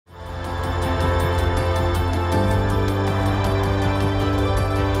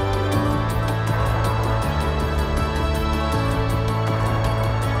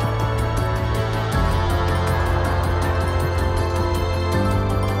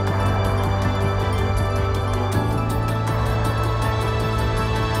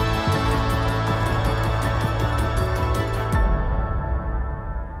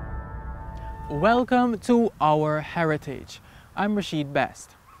Welcome to Our Heritage. I'm Rashid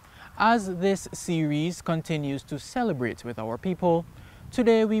Best. As this series continues to celebrate with our people,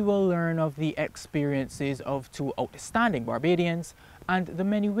 today we will learn of the experiences of two outstanding Barbadians and the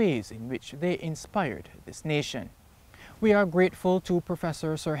many ways in which they inspired this nation. We are grateful to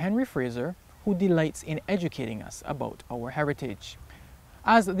Professor Sir Henry Fraser, who delights in educating us about our heritage.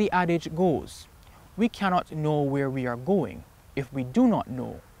 As the adage goes, we cannot know where we are going if we do not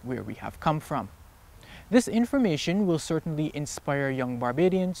know where we have come from. This information will certainly inspire young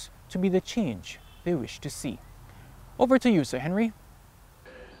Barbadians to be the change they wish to see. Over to you, Sir Henry.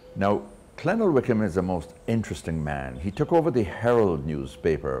 Now, Clonel Wickham is a most interesting man. He took over the Herald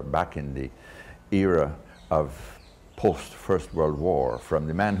newspaper back in the era of post-First World War from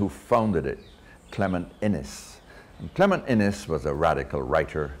the man who founded it, Clement Innes. And Clement Innes was a radical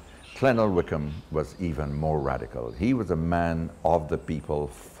writer. Clonel Wickham was even more radical. He was a man of the people,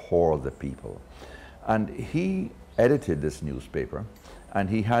 for the people. And he edited this newspaper, and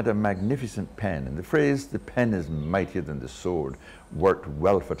he had a magnificent pen. And the phrase, "the pen is mightier than the sword," worked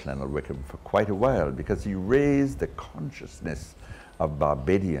well for Clonel Wickham for quite a while, because he raised the consciousness of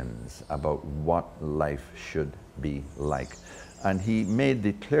Barbadians about what life should be like. And he made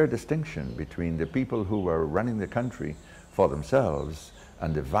the clear distinction between the people who were running the country for themselves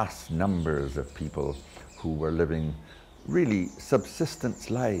and the vast numbers of people who were living really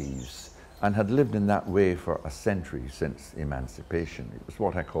subsistence lives and had lived in that way for a century since emancipation. It was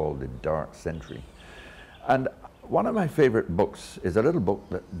what I call the dark century. And one of my favorite books is a little book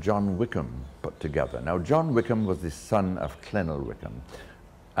that John Wickham put together. Now, John Wickham was the son of Clonel Wickham,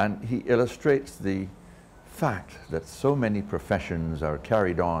 and he illustrates the fact that so many professions are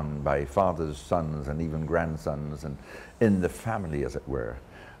carried on by fathers, sons, and even grandsons, and in the family, as it were,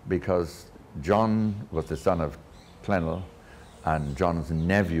 because John was the son of Clonel, and John's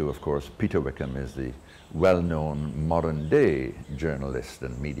nephew, of course, Peter Wickham, is the well-known modern-day journalist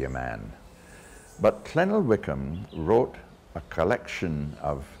and media man. But Clonel Wickham wrote a collection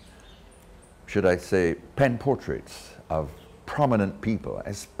of, should I say, pen portraits of prominent people,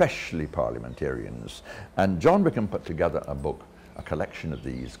 especially parliamentarians. And John Wickham put together a book, a collection of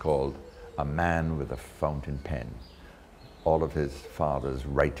these, called A Man with a Fountain Pen. All of his father's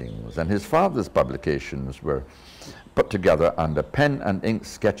writings. And his father's publications were put together under pen and ink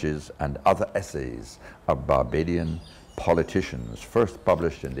sketches and other essays of Barbadian politicians, first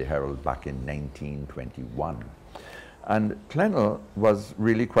published in the Herald back in 1921. And Clonel was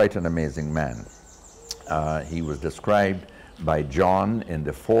really quite an amazing man. He was described by John in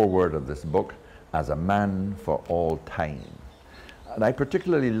the foreword of this book as a man for all time. And I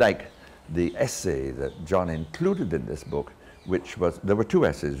particularly like the essay that John included in this book, which was, there were two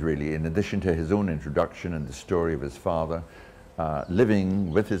essays really, in addition to his own introduction and the story of his father, living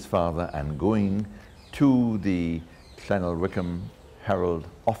with his father and going to the Clonel Wickham Herald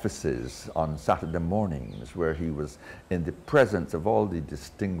offices on Saturday mornings, where he was in the presence of all the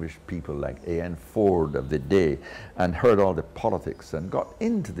distinguished people like A.N. Ford of the day, and heard all the politics and got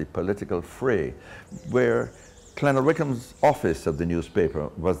into the political fray, where Clonel Wickham's office of the newspaper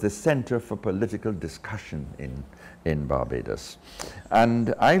was the center for political discussion in Barbados.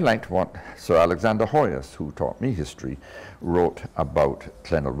 And I liked what Sir Alexander Hoyas, who taught me history, wrote about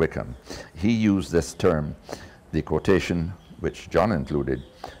Clonel Wickham. He used this term, the quotation which John included,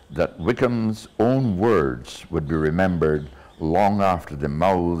 that Wickham's own words would be remembered long after the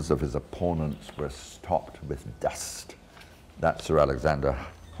mouths of his opponents were stopped with dust. That's Sir Alexander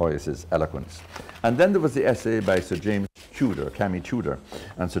Hoyas's eloquence. And then there was the essay by Sir James Tudor, Cammy Tudor,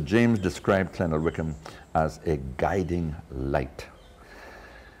 and Sir James described Clonel Wickham as a guiding light.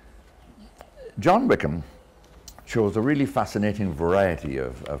 John Wickham chose a really fascinating variety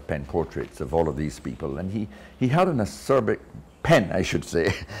of pen portraits of all of these people, and he had an acerbic pen, I should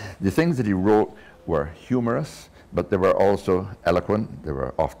say. The things that he wrote were humorous, but they were also eloquent, they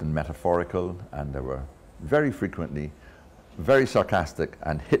were often metaphorical, and they were very frequently very sarcastic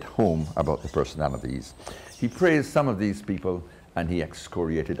and hit home about the personalities. He praised some of these people and he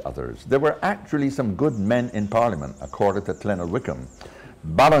excoriated others. There were actually some good men in Parliament, according to Clonel Wickham,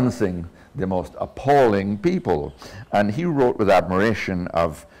 balancing the most appalling people. And he wrote with admiration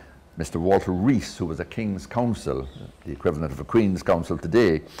of Mr. Walter Rees, who was a King's Counsel, the equivalent of a Queen's Counsel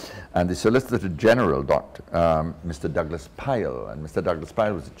today, and the Solicitor General, Mr. Douglas Pyle. And Mr. Douglas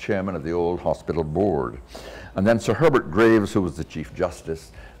Pyle was the chairman of the old hospital board. And then Sir Herbert Graves, who was the Chief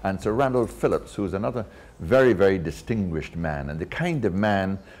Justice, and Sir Randolph Phillips, who was another very, very distinguished man, and the kind of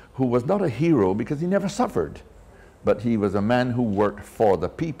man who was not a hero because he never suffered, but he was a man who worked for the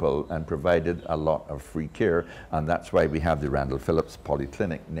people and provided a lot of free care, and that's why we have the Randall Phillips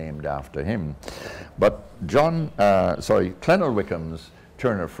Polyclinic named after him. But Clennell Wickham's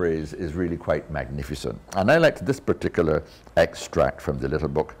turn of phrase is really quite magnificent. And I liked this particular extract from the little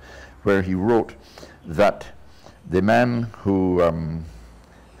book where he wrote that the man who,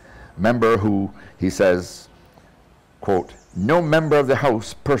 he says, quote, "No member of the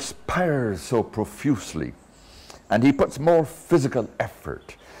House perspires so profusely, and he puts more physical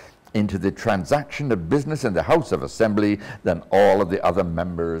effort into the transaction of business in the House of Assembly than all of the other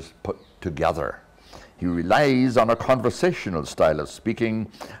members put together. He relies on a conversational style of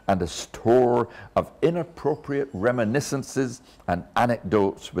speaking and a store of inappropriate reminiscences and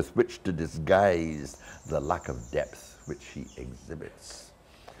anecdotes with which to disguise the lack of depth which he exhibits."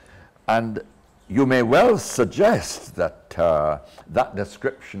 And you may well suggest that that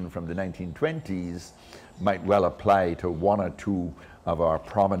description from the 1920s might well apply to one or two of our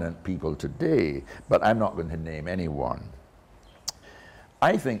prominent people today, but I'm not going to name anyone.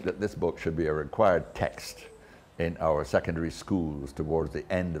 I think that this book should be a required text in our secondary schools towards the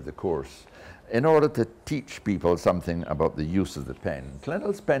end of the course in order to teach people something about the use of the pen.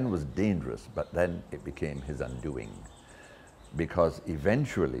 Clennell's pen was dangerous, but then it became his undoing, because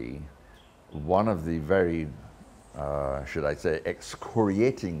eventually one of the very, should I say,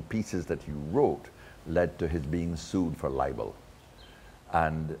 excoriating pieces that he wrote led to his being sued for libel.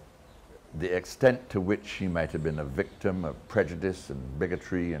 And the extent to which he might have been a victim of prejudice and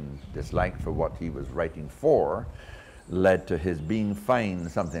bigotry and dislike for what he was writing for led to his being fined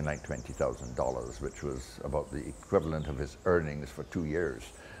something like $20,000, which was about the equivalent of his earnings for 2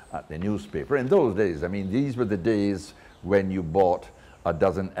 years at the newspaper. In those days, I mean, these were the days when you bought a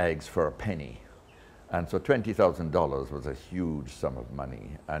dozen eggs for a penny. And so $20,000 was a huge sum of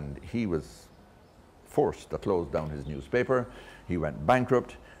money. And he was forced to close down his newspaper. He went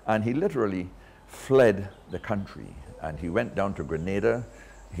bankrupt, and he literally fled the country. And he went down to Grenada.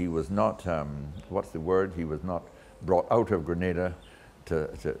 He was not, what's the word? He was not brought out of Grenada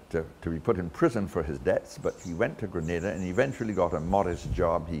to be put in prison for his debts, but he went to Grenada and eventually got a modest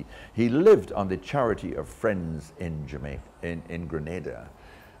job. He lived on the charity of friends in Grenada.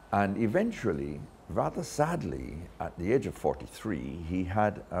 And eventually, rather sadly, at the age of 43, he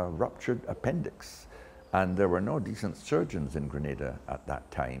had a ruptured appendix. And there were no decent surgeons in Grenada at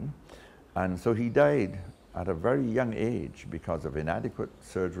that time. And so he died at a very young age because of inadequate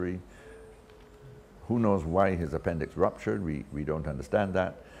surgery. Who knows why his appendix ruptured? We don't understand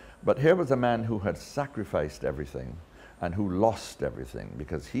that. But here was a man who had sacrificed everything and who lost everything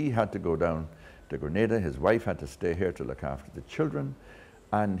because he had to go down to Grenada. His wife had to stay here to look after the children.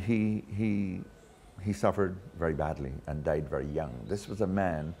 And he suffered very badly and died very young. This was a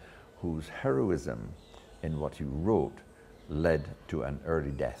man whose heroism in what he wrote led to an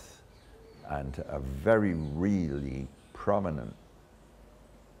early death, and a very really prominent,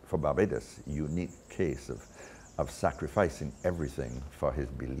 for Barbados, unique case of sacrificing everything for his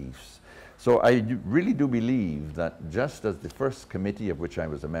beliefs. So I really do believe that just as the first committee of which I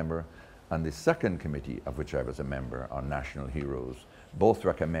was a member and the second committee of which I was a member on national heroes both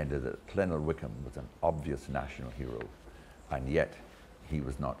recommended that Clennell Wickham was an obvious national hero, and yet he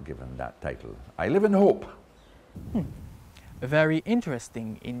was not given that title. I live in hope. Very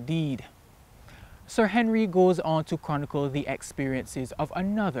interesting indeed. Sir Henry goes on to chronicle the experiences of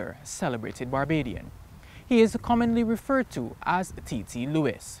another celebrated Barbadian. He is commonly referred to as T.T.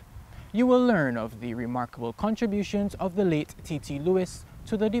 Lewis. You will learn of the remarkable contributions of the late T.T. Lewis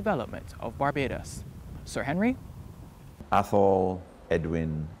to the development of Barbados. Sir Henry? Athol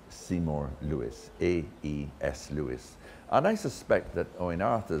Edwin Seymour Lewis, A.E.S. Lewis. And I suspect that Owen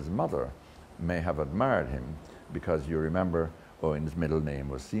Arthur's mother may have admired him because you remember Owen's middle name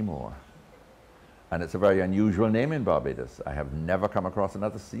was Seymour. And it's a very unusual name in Barbados. I have never come across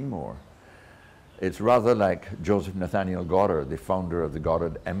another Seymour. It's rather like Joseph Nathaniel Goddard, the founder of the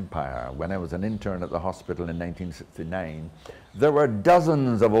Goddard Empire. When I was an intern at the hospital in 1969, there were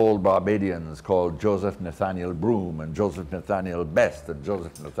dozens of old Barbadians called Joseph Nathaniel Broome and Joseph Nathaniel Best and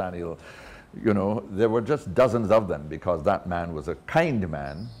Joseph Nathaniel, you know, there were just dozens of them because that man was a kind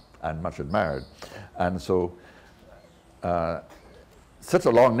man and much admired. And so, such a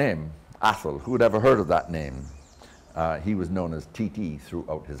long name, Athol, who had ever heard of that name? He was known as T.T.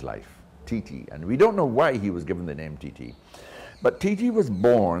 throughout his life. T.T. And we don't know why he was given the name T.T. But T.T. was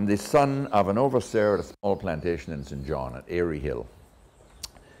born the son of an overseer at a small plantation in St. John at Airy Hill.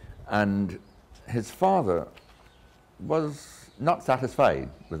 And his father was not satisfied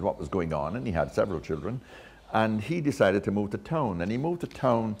with what was going on, and he had several children. And he decided to move to town. And he moved to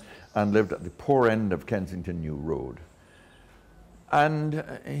town and lived at the poor end of Kensington New Road. And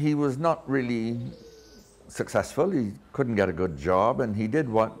he was not really successful. He couldn't get a good job, and he did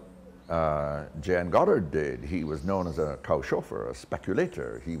what J.N. Goddard did. He was known as a cow chauffeur, a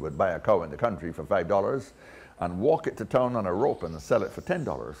speculator. He would buy a cow in the country for $5 and walk it to town on a rope and sell it for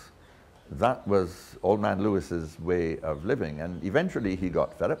 $10. That was Old Man Lewis's way of living, and eventually he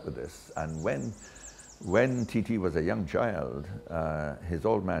got fed up with this. And when T.T. was a young child, his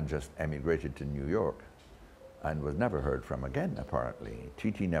old man just emigrated to New York and was never heard from again, apparently.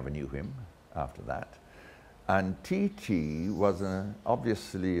 T.T. never knew him after that. And T.T. was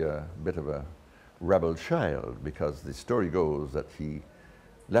obviously a bit of a rebel child, because the story goes that he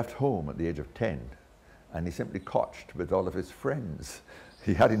left home at the age of 10 and he simply cotched with all of his friends.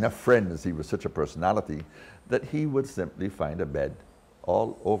 He had enough friends, he was such a personality, that he would simply find a bed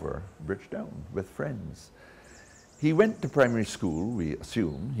all over Bridgetown with friends. He went to primary school, we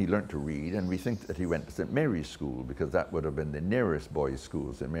assume. He learned to read, and we think that he went to St. Mary's School, because that would have been the nearest boys'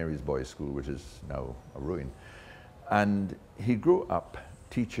 school, St. Mary's Boys' School, which is now a ruin. And he grew up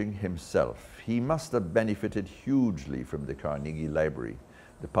teaching himself. He must have benefited hugely from the Carnegie Library,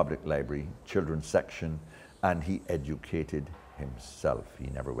 the public library, children's section, and he educated himself.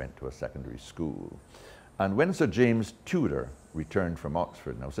 He never went to a secondary school. And when Sir James Tudor returned from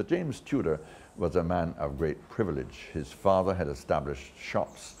Oxford, now Sir James Tudor was a man of great privilege. His father had established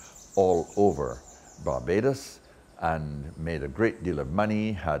shops all over Barbados and made a great deal of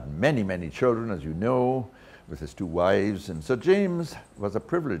money, had many, many children, as you know, with his 2 wives. And Sir James was a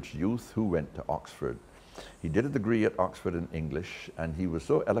privileged youth who went to Oxford. He did a degree at Oxford in English, and he was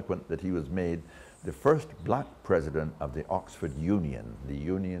so eloquent that he was made the first black president of the Oxford Union, the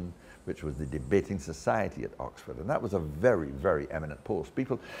union which was the debating society at Oxford. And that was a very, very eminent post.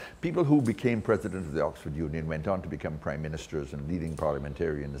 People who became president of the Oxford Union went on to become prime ministers and leading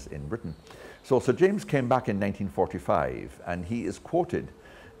parliamentarians in Britain. So Sir James came back in 1945, and he is quoted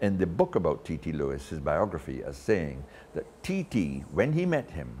in the book about T.T. Lewis, his biography, as saying that T.T., when he met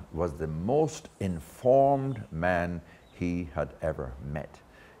him, was the most informed man he had ever met.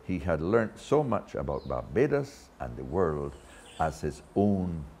 He had learnt so much about Barbados and the world as his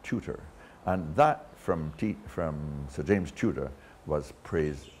own tutor. And that from Sir James Tudor was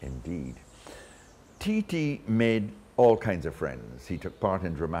praise indeed. T.T. made all kinds of friends. He took part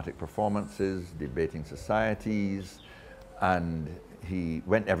in dramatic performances, debating societies, and he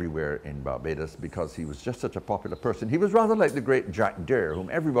went everywhere in Barbados because he was just such a popular person. He was rather like the great Jack Dare, whom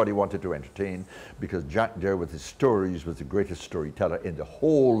everybody wanted to entertain, because Jack Dare, with his stories, was the greatest storyteller in the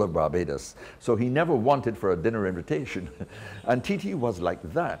whole of Barbados. So he never wanted for a dinner invitation. And T.T. was like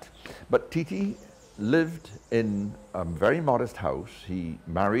that. But T.T. lived in a very modest house. He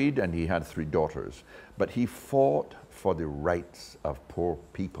married and he had 3 daughters. But he fought for the rights of poor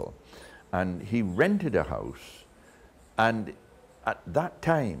people. And he rented a house, and at that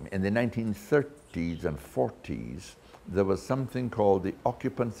time, in the 1930s and 40s, there was something called the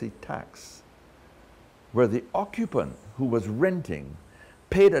occupancy tax, where the occupant who was renting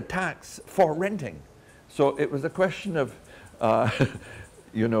paid a tax for renting. So it was a question of,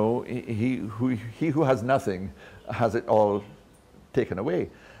 you know, he who has nothing has it all taken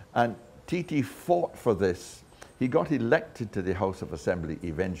away. And T.T. fought for this. He got elected to the House of Assembly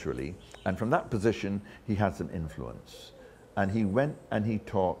eventually, and from that position, he had some influence. And he went and he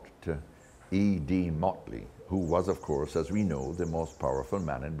talked to E.D. Motley, who was, of course, as we know, the most powerful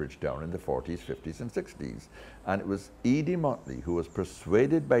man in Bridgetown in the 40s, 50s, and 60s. And it was E.D. Motley who was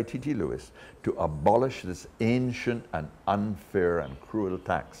persuaded by T.T. Lewis to abolish this ancient and unfair and cruel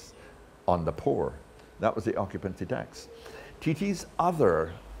tax on the poor. That was the occupancy tax. T.T.'s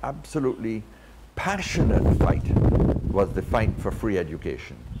other absolutely passionate fight was the fight for free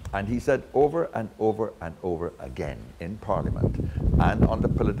education. And he said over and over and over again in Parliament and on the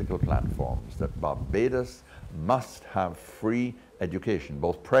political platforms that Barbados must have free education,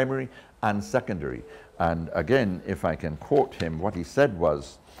 both primary and secondary. And again, if I can quote him, what he said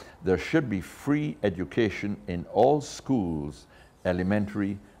was, there should be free education in all schools,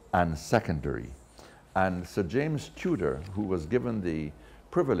 elementary and secondary. And Sir James Tudor, who was given the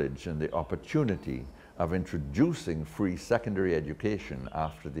privilege and the opportunity of introducing free secondary education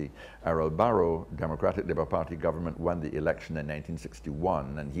after the Errol Barrow Democratic Labour Party government won the election in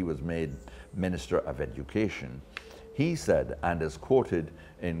 1961, and he was made Minister of Education. He said, and is quoted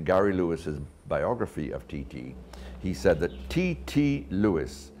in Gary Lewis's biography of T.T., he said that T.T.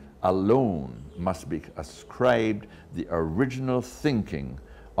 Lewis alone must be ascribed the original thinking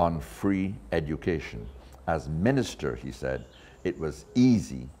on free education. As minister, he said, It was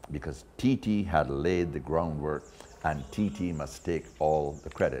easy because TT had laid the groundwork, and TT must take all the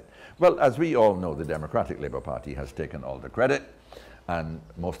credit. Well, as we all know, the Democratic Labour Party has taken all the credit, and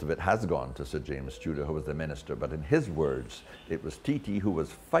most of it has gone to Sir James Tudor, who was the minister. But in his words, it was TT who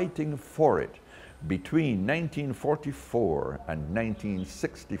was fighting for it between 1944 and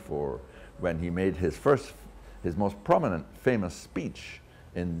 1964, when he made his most prominent, famous speech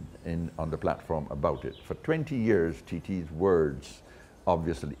on the platform about it. For 20 years, TT's words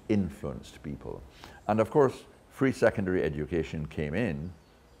obviously influenced people. And of course, free secondary education came in,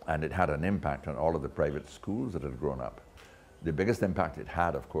 and it had an impact on all of the private schools that had grown up. The biggest impact it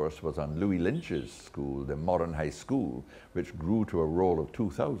had, of course, was on Louis Lynch's school, the modern high school, which grew to a roll of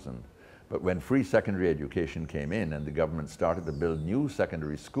 2,000. But when free secondary education came in and the government started to build new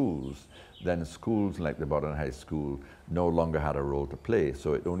secondary schools, then schools like the modern high school no longer had a role to play,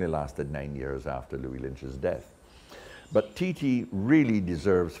 so it only lasted 9 years after Louis Lynch's death. But TT really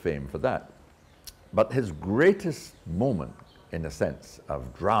deserves fame for that. But his greatest moment, in a sense,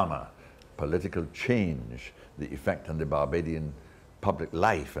 of drama, political change, the effect on the Barbadian public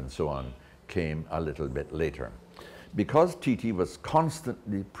life and so on, came a little bit later. Because TT was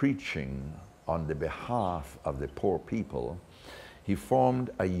constantly preaching on the behalf of the poor people, he formed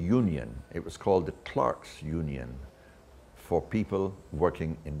a union. It was called the Clerks' Union for people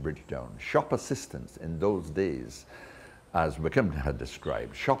working in Bridgetown. Shop assistants in those days, as Wickham had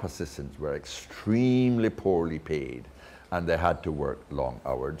described, shop assistants were extremely poorly paid, and they had to work long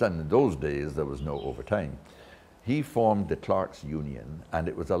hours. And in those days, there was no overtime. He formed the Clerks' Union, and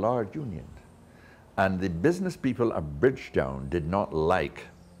it was a large union. And the business people of Bridgetown did not like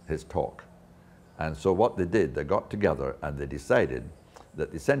his talk. And so what they did, they got together and they decided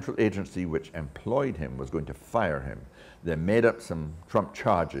that the central agency which employed him was going to fire him. They made up some trump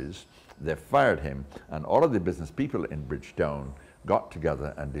charges, they fired him, and all of the business people in Bridgetown got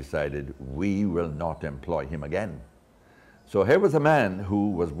together and decided, we will not employ him again. So here was a man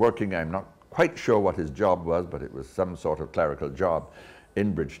who was working, I'm not quite sure what his job was, but it was some sort of clerical job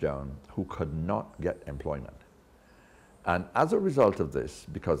in Bridgetown, who could not get employment. And as a result of this,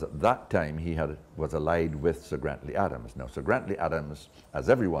 because at that time he was allied with Sir Grantley Adams. Now, Sir Grantley Adams, as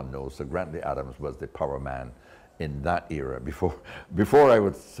everyone knows, Sir Grantley Adams was the power man in that era, before I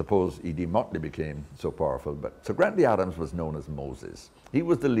would suppose E.D. Motley became so powerful. But Sir Grantley Adams was known as Moses. He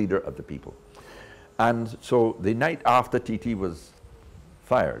was the leader of the people. And so the night after TT was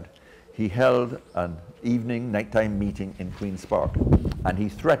fired, he held an nighttime meeting in Queen's Park, and he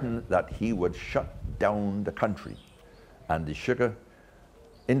threatened that he would shut down the country. And the sugar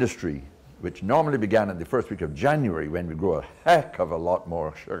industry, which normally began in the first week of January, when we grow a heck of a lot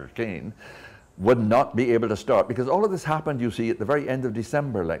more sugar cane, would not be able to start, because all of this happened, you see, at the very end of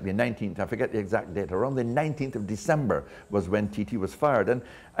December, like the 19th, I forget the exact date, around the 19th of December was when TT was fired. And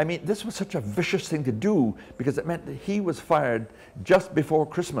I mean, this was such a vicious thing to do, because it meant that he was fired just before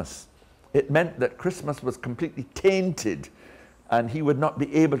Christmas. It meant that Christmas was completely tainted, and he would not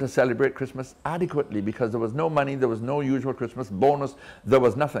be able to celebrate Christmas adequately, because there was no money, there was no usual Christmas bonus, there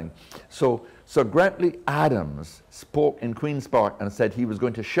was nothing. So Sir Grantley Adams spoke in Queen's Park and said he was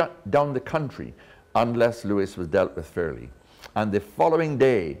going to shut down the country unless Lewis was dealt with fairly. And the following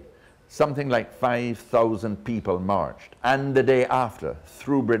day, something like 5,000 people marched, and the day after,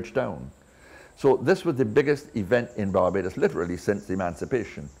 through Bridgetown. So this was the biggest event in Barbados, literally, since the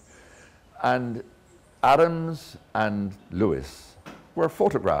emancipation. And Adams and Lewis were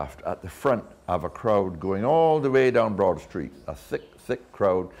photographed at the front of a crowd going all the way down Broad Street, a thick, thick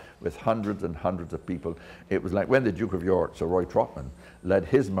crowd with hundreds and hundreds of people. It was like when the Duke of York, Sir Roy Trotman, led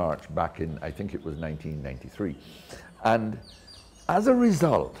his march back in, I think it was 1993. And as a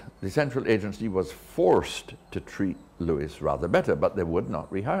result, the central agency was forced to treat Lewis rather better, but they would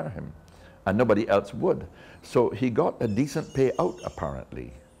not rehire him, and nobody else would. So he got a decent payout,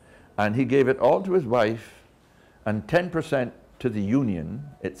 apparently. And he gave it all to his wife and 10% to the union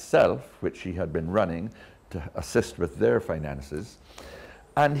itself, which he had been running to assist with their finances.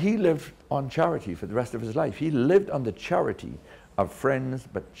 And he lived on charity for the rest of his life. He lived on the charity of friends,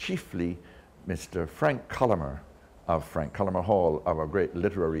 but chiefly Mr. Frank Cullimer of Frank Cullimer Hall, our great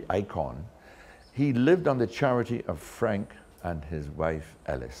literary icon. He lived on the charity of Frank and his wife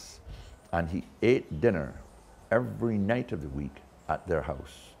Ellis. And he ate dinner every night of the week at their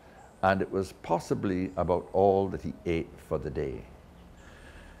house. And it was possibly about all that he ate for the day.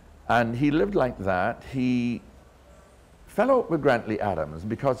 And he lived like that. He fell out with Grantley Adams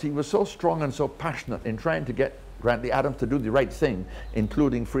because he was so strong and so passionate in trying to get Grantley Adams to do the right thing,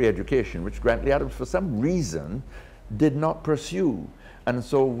 including free education, which Grantley Adams, for some reason, did not pursue. And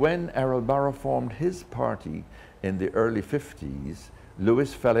so when Errol Barrow formed his party, in the early 50s,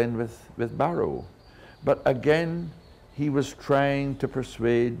 Lewis fell in with Barrow. But again, he was trying to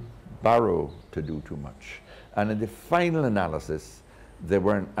persuade Barrow to do too much. And in the final analysis, they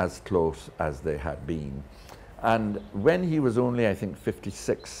weren't as close as they had been. And when he was only, I think,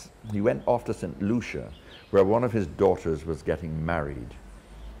 56, he went off to St. Lucia, where one of his daughters was getting married.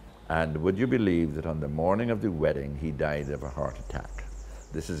 And would you believe that on the morning of the wedding, he died of a heart attack?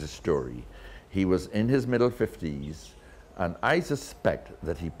 This is a story. He was in his middle 50s, and I suspect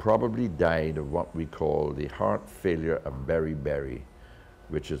that he probably died of what we call the heart failure of beriberi,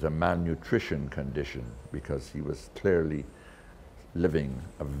 which is a malnutrition condition, because he was clearly living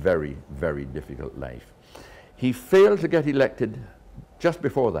a very, very difficult life. He failed to get elected just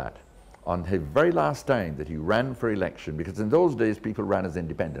before that, on his very last time that he ran for election, because in those days people ran as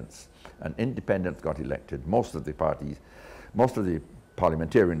independents, and independents got elected. Most of the parties, most of the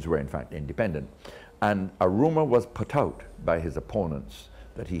parliamentarians were in fact independent. And a rumor was put out by his opponents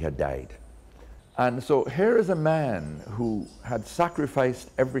that he had died. And so here is a man who had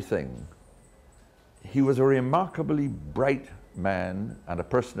sacrificed everything. He was a remarkably bright man and a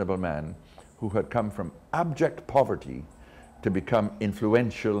personable man who had come from abject poverty to become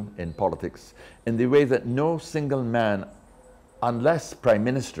influential in politics in the way that no single man, unless prime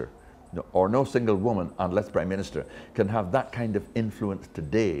minister, or no single woman, unless prime minister, can have that kind of influence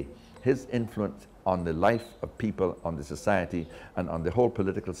today. His influence on the life of people, on the society, and on the whole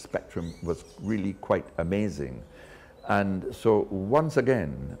political spectrum was really quite amazing. And so once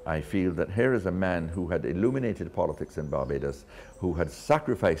again, I feel that here is a man who had illuminated politics in Barbados, who had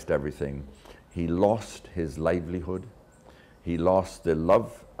sacrificed everything. He lost his livelihood. He lost the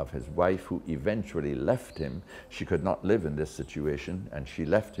love of his wife, who eventually left him. She could not live in this situation, and she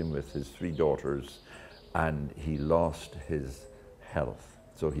left him with his 3 daughters, and he lost his health.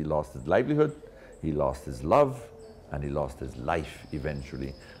 So he lost his livelihood, he lost his love, and he lost his life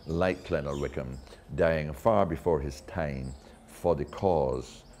eventually, like Clenor Wickham, dying far before his time for the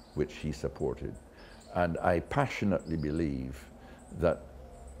cause which he supported. And I passionately believe that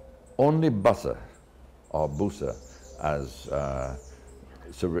only Bussa, or Busa, as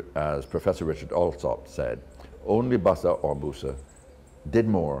Professor Richard Alsop said, only Bussa or Busa did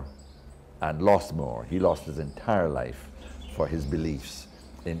more and lost more. He lost his entire life for his beliefs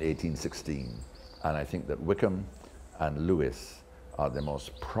in 1816. And I think that Wickham and Lewis are the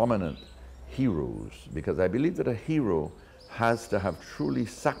most prominent heroes, because I believe that a hero has to have truly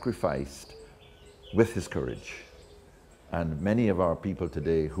sacrificed with his courage. And many of our people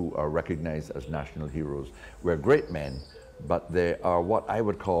today who are recognized as national heroes were great men, but they are what I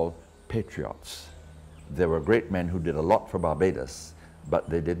would call patriots. They were great men who did a lot for Barbados, but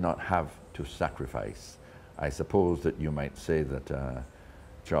they did not have to sacrifice. I suppose that you might say that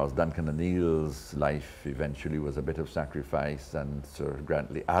Charles Duncan O'Neill's life eventually was a bit of sacrifice, and Sir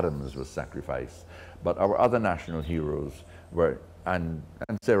Grantley Adams was sacrifice. But our other national heroes were, and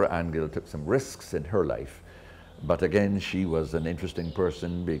Sarah Angill took some risks in her life. But again, she was an interesting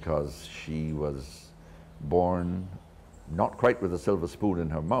person because she was born not quite with a silver spoon in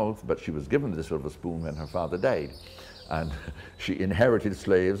her mouth, but she was given the silver spoon when her father died. And she inherited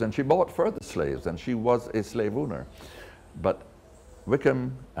slaves, and she bought further slaves, and she was a slave owner. But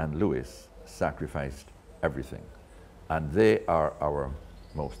Wickham and Lewis sacrificed everything. And they are our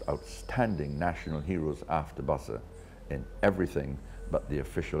most outstanding national heroes after Bussa in everything but the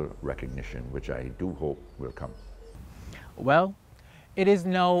official recognition, which I do hope will come. Well, it is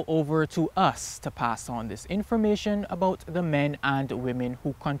now over to us to pass on this information about the men and women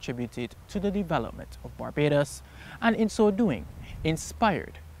who contributed to the development of Barbados, and in so doing,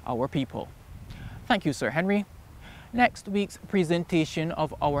 inspired our people. Thank you, Sir Henry. Next week's presentation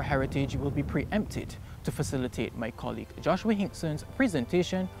of our heritage will be preempted to facilitate my colleague Joshua Hinkson's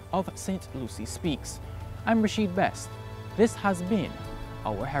presentation of St. Lucy Speaks. I'm Rashid Best. This has been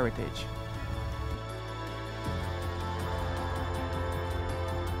Our Heritage.